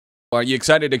Are you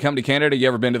excited to come to Canada? You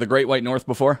ever been to the Great White North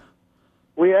before?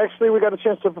 We got a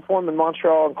chance to perform in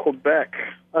Montreal and Quebec,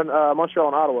 Montreal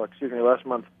and Ottawa, last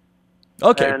month.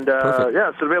 Okay, and perfect.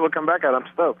 yeah, so to be able to come back out, I'm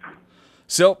stoked.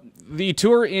 So the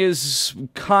tour is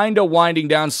kind of winding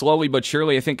down slowly but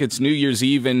surely. I think it's New Year's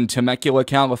Eve in Temecula,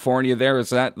 California. There is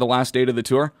that the last date of the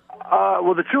tour?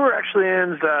 Well, the tour actually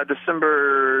ends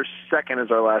December 2nd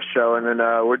is our last show, and then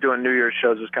we're doing New Year's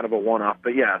shows as kind of a one-off.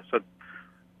 But yeah, so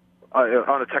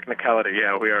on a technicality,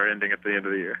 yeah, we are ending at the end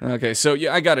of the year. Okay, so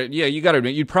yeah, I got it. Yeah, you got to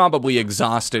admit, you're probably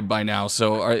exhausted by now.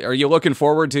 So are you looking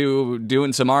forward to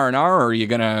doing some R&R, or are you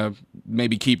going to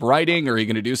maybe keep writing, or are you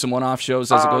going to do some one-off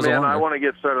shows as it goes along? I want to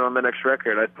get started on the next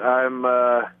record. I'm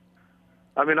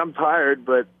tired,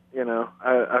 but, you know,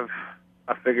 I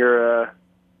figure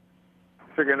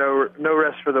no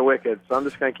rest for the wicked, so I'm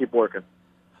just going to keep working.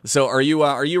 So are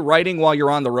you writing while you're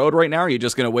on the road right now, or are you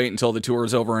just going to wait until the tour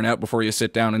is over and out before you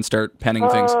sit down and start penning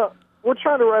things? We're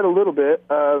trying to write a little bit.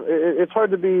 It's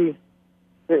hard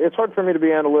for me to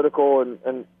be analytical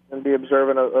and be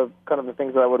observant of kind of the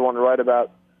things that I would want to write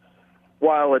about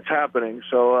while it's happening.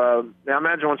 So I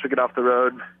imagine once we get off the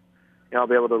road, you know, I'll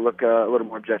be able to look a little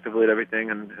more objectively at everything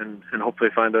and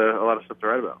hopefully find a lot of stuff to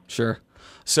write about. Sure.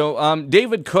 So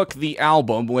David Cook, the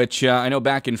album, which I know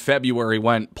back in February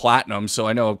went platinum, so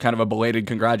I know kind of a belated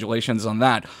congratulations on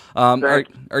that.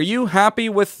 Are you happy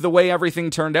with the way everything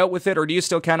turned out with it, or do you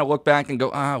still kind of look back and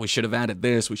go, we should have added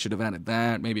this, we should have added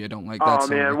that, maybe I don't like that? Oh,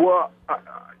 man, well,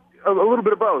 a little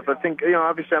bit of both. I think, you know,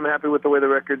 obviously I'm happy with the way the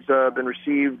record's been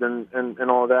received and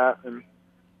all of that, and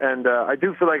I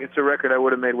do feel like it's a record I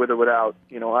would have made with or without,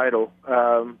 you know, Idol.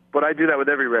 But I do that with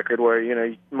every record where, you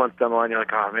know, months down the line, you're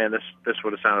like, oh, man, this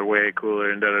would have sounded way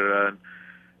cooler and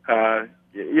da-da-da.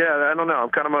 Yeah, I don't know. I'm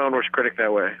kind of my own worst critic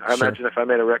that way. I imagine if I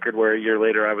made a record where a year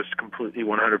later I was completely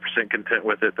 100% content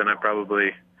with it, then I'm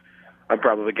probably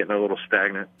getting a little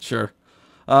stagnant. Sure.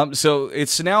 So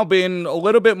it's now been a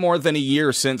little bit more than a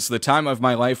year since The Time of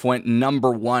My Life went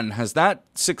 #1. Has that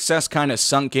success kind of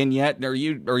sunk in yet? Are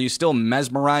you still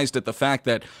mesmerized at the fact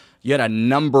that you had a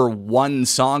 #1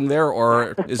 song there,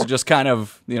 or is it just kind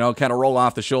of roll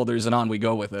off the shoulders and on we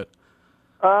go with it?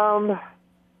 You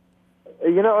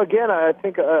know, again, I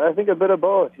think a bit of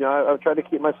both. You know, I've tried to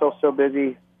keep myself so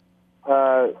busy,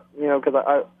 you know, because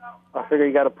I figure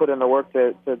you got to put in the work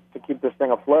to keep this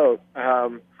thing afloat.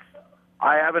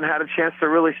 I haven't had a chance to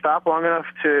really stop long enough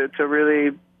to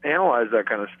really analyze that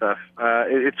kind of stuff.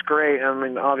 It's great. I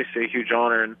mean, obviously a huge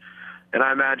honor, and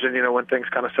I imagine, you know, when things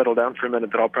kind of settle down for a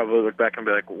minute, that I'll probably look back and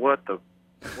be like, what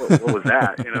was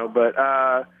that? You know, but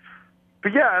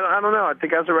yeah, I don't know. I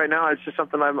think as of right now, it's just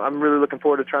something I'm really looking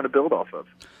forward to trying to build off of.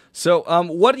 So,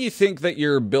 what do you think that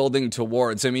you're building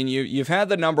towards? I mean, you've had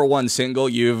the #1 single.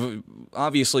 You've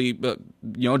obviously,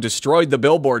 destroyed the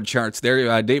Billboard charts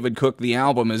there. David Cook, the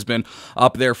album, has been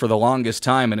up there for the longest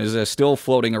time and is still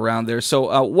floating around there.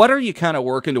 So, what are you kind of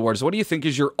working towards? What do you think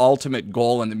is your ultimate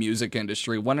goal in the music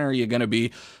industry? When are you going to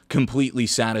be completely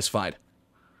satisfied?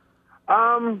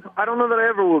 I don't know that I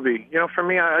ever will be. You know, for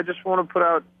me, I just want to put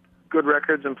out good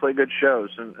records and play good shows,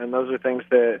 and those are things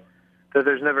that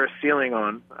there's never a ceiling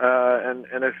on. And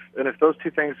if those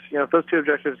two things, you know, if those two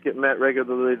objectives get met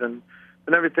regularly, then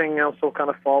everything else will kind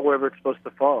of fall wherever it's supposed to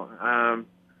fall.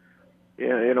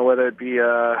 You know, whether it be,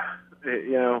 I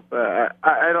don't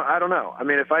know. I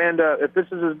mean, if this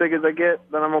is as big as I get,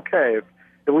 then I'm okay.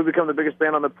 If we become the biggest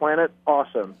band on the planet,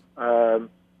 awesome.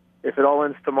 If it all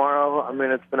ends tomorrow, I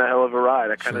mean, it's been a hell of a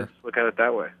ride. I kind of look at it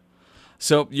that way.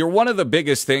 So you're one of the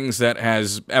biggest things that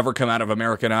has ever come out of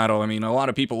American Idol. I mean, a lot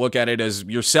of people look at it as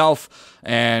yourself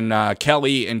and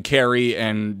Kelly and Carrie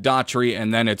and Daughtry,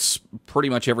 and then it's pretty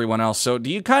much everyone else. So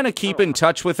do you kind of keep in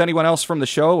touch with anyone else from the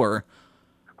show, or?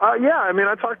 Yeah, I mean,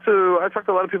 I talked to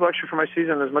a lot of people actually for my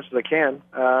season as much as I can.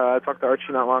 I talked to Archie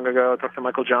not long ago. I talked to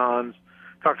Michael Johns.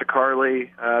 Talked to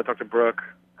Carly. Talked to Brooke.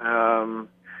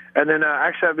 And then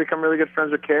actually I've become really good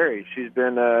friends with Carrie. She's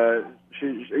been,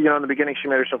 you know, in the beginning she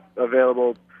made herself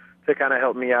available to kind of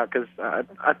help me out because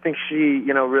I think she,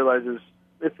 you know, realizes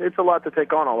it's a lot to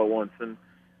take on all at once. And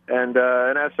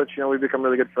as such, you know, we've become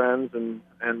really good friends. And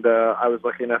I was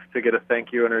lucky enough to get a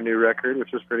thank you on her new record,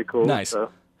 which was pretty cool. Nice.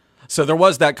 So there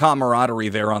was that camaraderie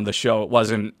there on the show. It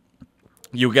wasn't,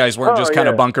 you guys weren't just kind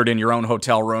of bunkered in your own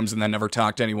hotel rooms and then never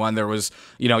talked to anyone. There was,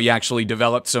 you know, you actually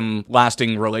developed some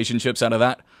lasting relationships out of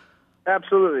that.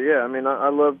 Absolutely, yeah. I mean, I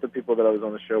love the people that I was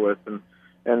on the show with, and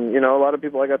you know, a lot of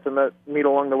people I got to meet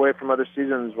along the way from other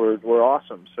seasons were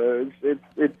awesome. So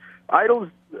it's Idol's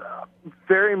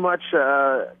very much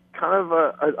kind of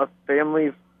a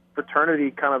family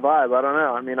fraternity kind of vibe. I don't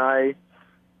know. I mean,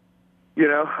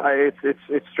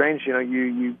 It's strange.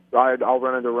 I'll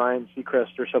run into Ryan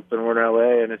Seacrest or something. We're in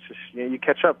LA, and it's just you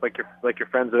catch up like your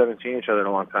friends that haven't seen each other in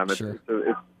a long time. Sure.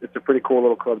 It's a pretty cool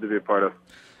little club to be a part of.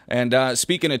 And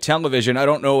speaking of television, I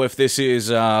don't know if this is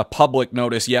public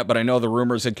notice yet, but I know the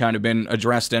rumors had kind of been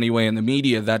addressed anyway in the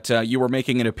media that you were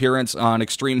making an appearance on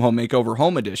Extreme Home Makeover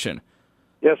Home Edition.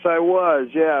 Yes, I was.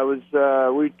 Yeah, it was.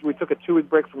 We took a 2-week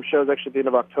break from shows actually at the end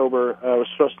of October. It was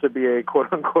supposed to be a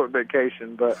quote unquote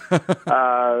vacation, but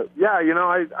yeah,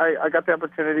 I got the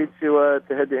opportunity to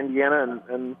head to Indiana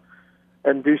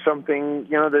and do something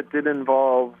that did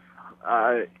involve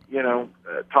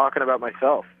talking about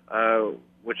myself,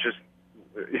 which is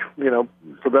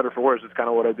for better or for worse, it's kind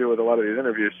of what I do with a lot of these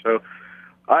interviews. So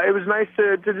it was nice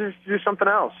to just do something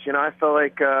else. I felt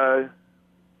like I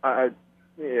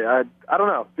don't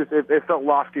know. It felt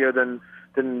loftier than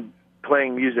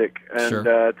playing music, and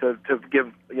Sure. To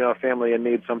give a family in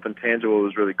need something tangible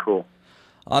was really cool.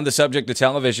 On the subject of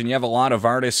television, you have a lot of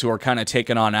artists who are kind of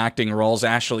taking on acting roles.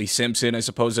 Ashley Simpson, I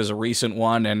suppose, is a recent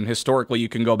one, and historically you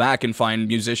can go back and find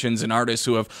musicians and artists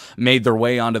who have made their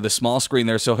way onto the small screen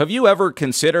there. So have you ever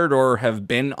considered or have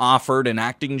been offered an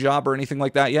acting job or anything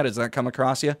like that yet? Has that come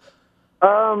across you?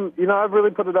 I've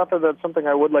really put it out there that it's something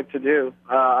I would like to do.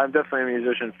 I'm definitely a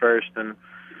musician first, and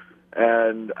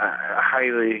I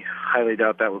highly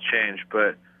doubt that will change.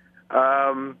 But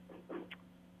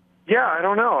yeah, I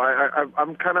don't know.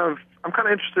 I'm kind of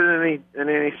interested in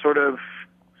any sort of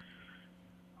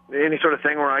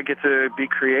thing where I get to be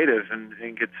creative and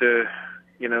get to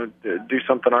do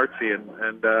something artsy,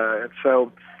 and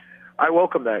so I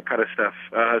welcome that kind of stuff.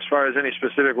 As far as any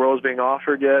specific roles being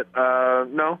offered yet,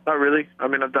 no, not really. I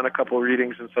mean, I've done a couple of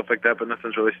readings and stuff like that, but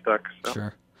nothing's really stuck. So.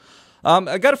 Sure.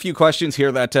 I got a few questions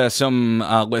here that some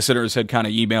listeners had kind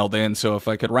of emailed in, so if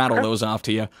I could rattle those off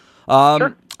to you.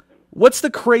 Sure. What's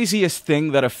the craziest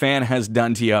thing that a fan has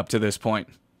done to you up to this point?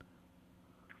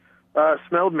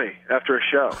 Smelled me after a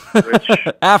show. Which,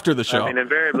 after the show. I mean,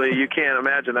 invariably, you can't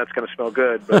imagine that's going to smell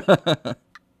good, but,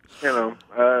 yeah,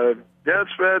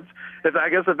 I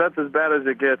guess if that's as bad as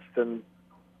it gets, then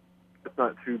it's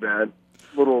not too bad.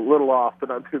 Little off, but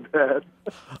not too bad.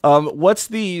 What's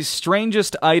the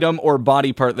strangest item or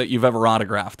body part that you've ever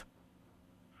autographed?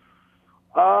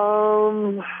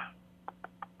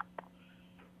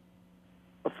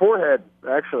 A forehead,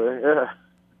 actually. Yeah,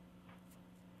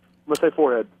 let's say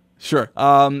forehead. Sure.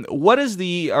 What is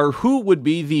or who would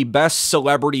be the best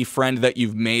celebrity friend that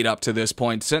you've made up to this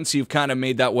point? Since you've kind of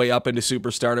made that way up into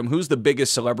superstardom, who's the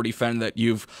biggest celebrity friend that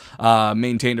you've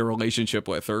maintained a relationship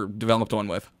with or developed one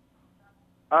with?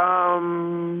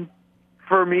 For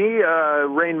me,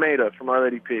 Rain Maida from Our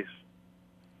Lady Peace.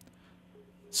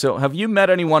 So have you met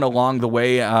anyone along the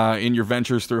way in your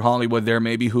ventures through Hollywood there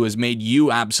maybe who has made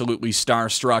you absolutely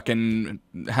starstruck and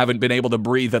haven't been able to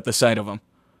breathe at the sight of them?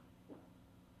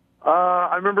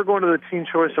 I remember going to the Teen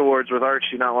Choice Awards with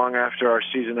Archie not long after our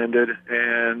season ended,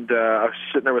 and I was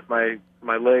sitting there with my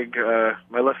leg,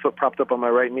 my left foot propped up on my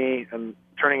right knee, and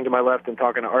turning to my left and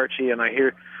talking to Archie, and I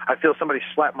feel somebody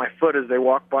slap my foot as they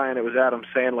walk by, and it was Adam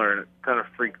Sandler, and it kind of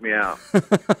freaked me out.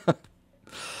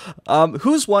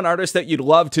 Who's one artist that you'd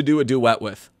love to do a duet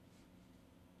with?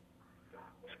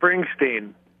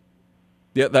 Springsteen.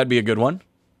 Yeah, that'd be a good one.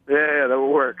 Yeah, that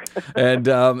would work. And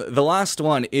the last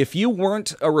one, if you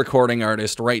weren't a recording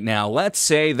artist right now, let's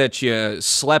say that you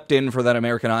slept in for that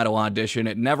American Idol audition,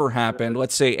 it never happened.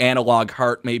 Let's say Analog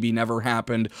Heart maybe never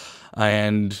happened.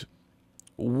 And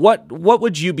what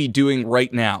would you be doing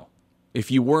right now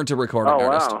if you weren't a recording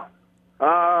artist? Wow.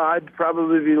 I'd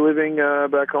probably be living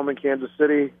back home in Kansas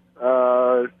City,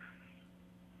 doing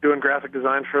graphic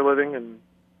design for a living, and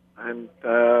I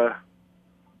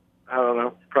don't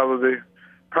know, probably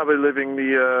living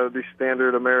the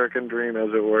standard American dream, as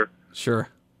it were. Sure.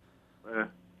 Yeah.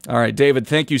 All right, David,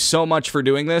 thank you so much for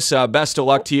doing this. Best of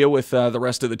luck to you with the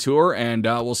rest of the tour, and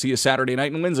we'll see you Saturday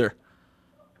night in Windsor.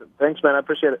 Thanks, man. I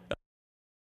appreciate it.